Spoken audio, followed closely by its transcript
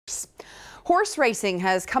Horse racing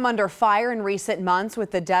has come under fire in recent months with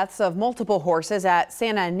the deaths of multiple horses at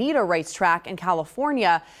Santa Anita Racetrack in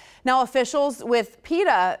California. Now, officials with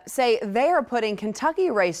PETA say they are putting Kentucky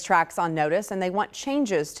racetracks on notice and they want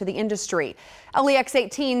changes to the industry. LEX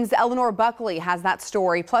 18's Eleanor Buckley has that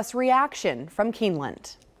story, plus reaction from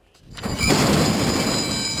Keeneland.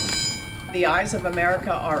 The eyes of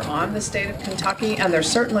America are on the state of Kentucky, and they're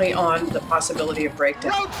certainly on the possibility of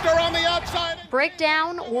breakdown. Roadster on the outside.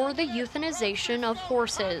 Breakdown or the euthanization of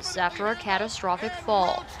horses after a catastrophic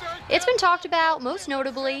fall. It's been talked about most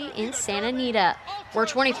notably in Santa Anita, where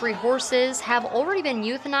 23 horses have already been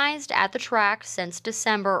euthanized at the track since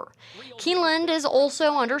December. Keeneland is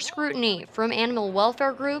also under scrutiny from animal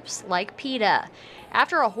welfare groups like PETA,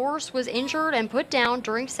 after a horse was injured and put down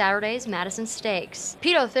during Saturday's Madison Stakes.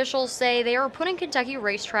 PETA officials say they are putting Kentucky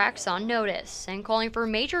racetracks on notice and calling for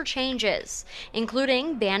major changes,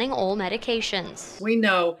 including banning all medications. We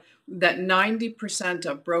know that 90%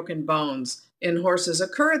 of broken bones in horses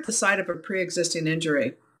occur at the site of a pre-existing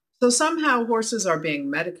injury. So somehow horses are being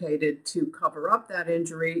medicated to cover up that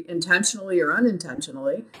injury, intentionally or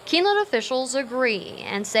unintentionally. Keeneland officials agree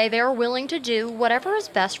and say they are willing to do whatever is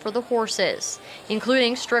best for the horses,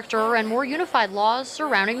 including stricter and more unified laws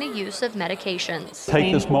surrounding the use of medications.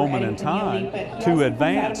 Take this moment in time to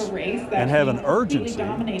advance and have an urgency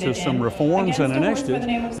to some reforms and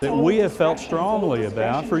initiatives that we have felt strongly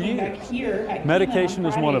about for years. Medication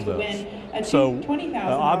is one of those. So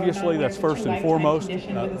obviously that's first and foremost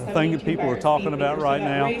the thing that people are talking about right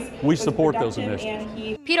now. We support those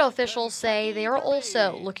initiatives. PETA officials say they are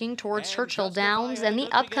also looking towards Churchill Downs and the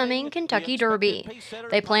upcoming Kentucky Derby.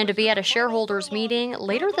 They plan to be at a shareholders meeting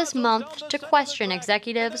later this month to question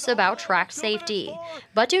executives about track safety,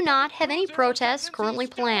 but do not have any protests currently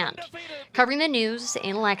planned. Covering the news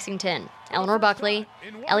in Lexington, Eleanor Buckley,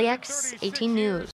 LEX 18 News.